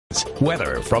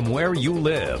Weather from where you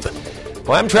live.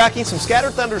 Well, I'm tracking some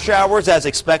scattered thunder showers as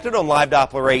expected on Live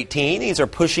Doppler 18. These are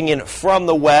pushing in from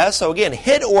the west. So again,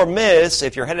 hit or miss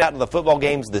if you're headed out to the football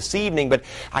games this evening. But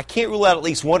I can't rule out at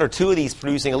least one or two of these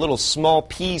producing a little small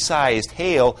pea-sized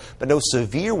hail. But no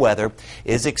severe weather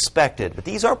is expected. But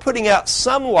these are putting out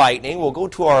some lightning. We'll go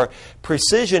to our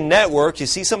precision network. You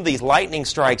see some of these lightning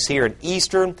strikes here in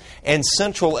eastern and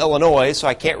central Illinois. So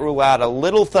I can't rule out a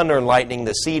little thunder and lightning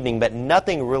this evening, but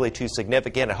nothing really too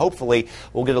significant. And hopefully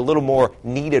we'll get a little more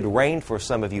needed rain for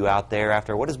some of you out there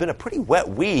after what has been a pretty wet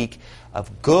week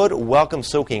of good, welcome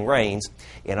soaking rains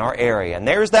in our area. And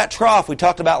there's that trough we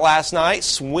talked about last night,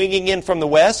 swinging in from the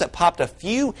west. It popped a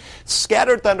few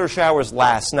scattered thunder showers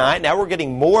last night. Now we're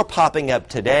getting more popping up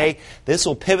today. This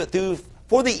will pivot through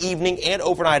for the evening and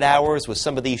overnight hours with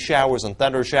some of these showers and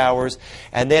thunder showers.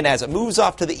 And then as it moves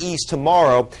off to the east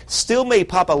tomorrow, still may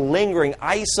pop a lingering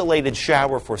isolated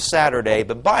shower for Saturday.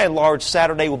 But by and large,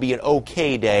 Saturday will be an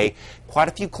okay day. Quite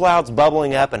a few clouds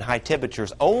bubbling up and high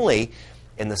temperatures only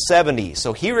in the 70s.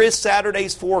 So here is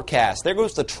Saturday's forecast. There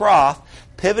goes the trough,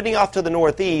 pivoting off to the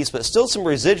northeast, but still some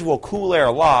residual cool air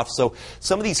aloft. So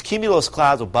some of these cumulus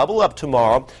clouds will bubble up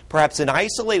tomorrow, perhaps an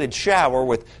isolated shower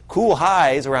with cool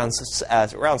highs around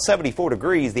 74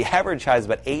 degrees. The average high is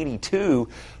about 82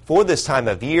 for this time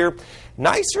of year.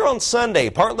 Nicer on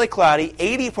Sunday, partly cloudy,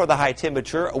 80 for the high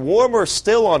temperature. Warmer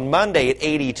still on Monday at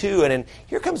 82. And then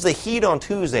here comes the heat on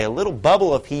Tuesday. A little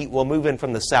bubble of heat will move in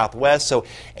from the southwest. So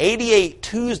 88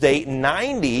 Tuesday,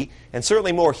 90, and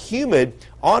certainly more humid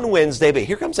on Wednesday. But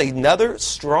here comes another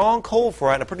strong cold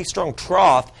front, a pretty strong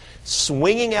trough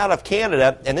swinging out of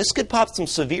Canada, and this could pop some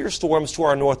severe storms to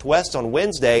our northwest on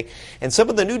Wednesday. And some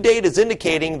of the new data is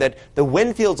indicating that the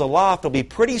wind fields aloft will be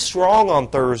pretty strong on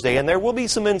Thursday, and there will be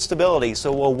some instability.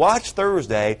 So we'll watch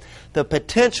Thursday. The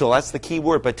potential, that's the key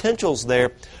word, potential's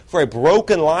there for a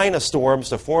broken line of storms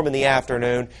to form in the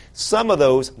afternoon. Some of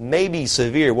those may be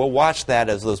severe. We'll watch that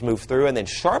as those move through. And then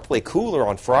sharply cooler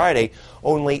on Friday,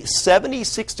 only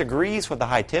 76 degrees for the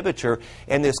high temperature.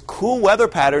 And this cool weather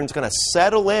pattern is going to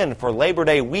settle in for Labor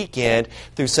Day weekend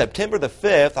through September the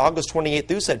 5th, August 28th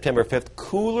through September 5th.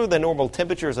 Cooler than normal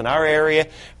temperatures in our area,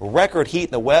 record heat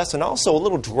in the west, and also a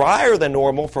little drier than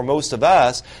normal for most of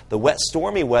us. The wet,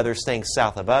 stormy weather staying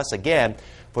south of us again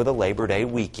for the Labor Day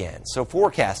weekend. So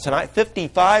forecast tonight,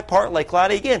 55, partly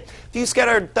cloudy. Again, a few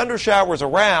scattered thunder showers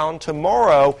around.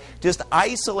 Tomorrow, just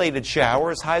isolated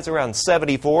showers, highs around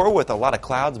 74 with a lot of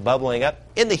clouds bubbling up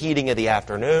in the heating of the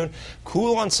afternoon.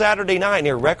 Cool on Saturday night,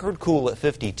 near record cool at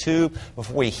 52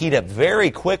 before we heat up very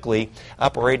quickly,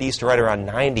 upper 80s to right around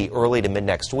 90 early to mid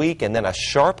next week. And then a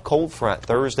sharp cold front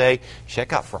Thursday.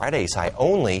 Check out Friday's high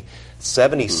only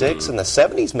 76, and the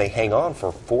 70s may hang on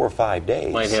for 4 or 5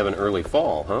 days. Might have an early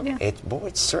fall, huh? Yeah.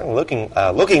 It's certainly looking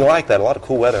like that. A lot of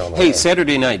cool weather on the way. Hey,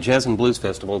 Saturday night, Jazz and Blues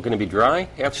Festival, going to be dry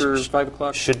after 5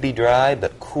 o'clock? Should be dry,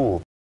 but cool.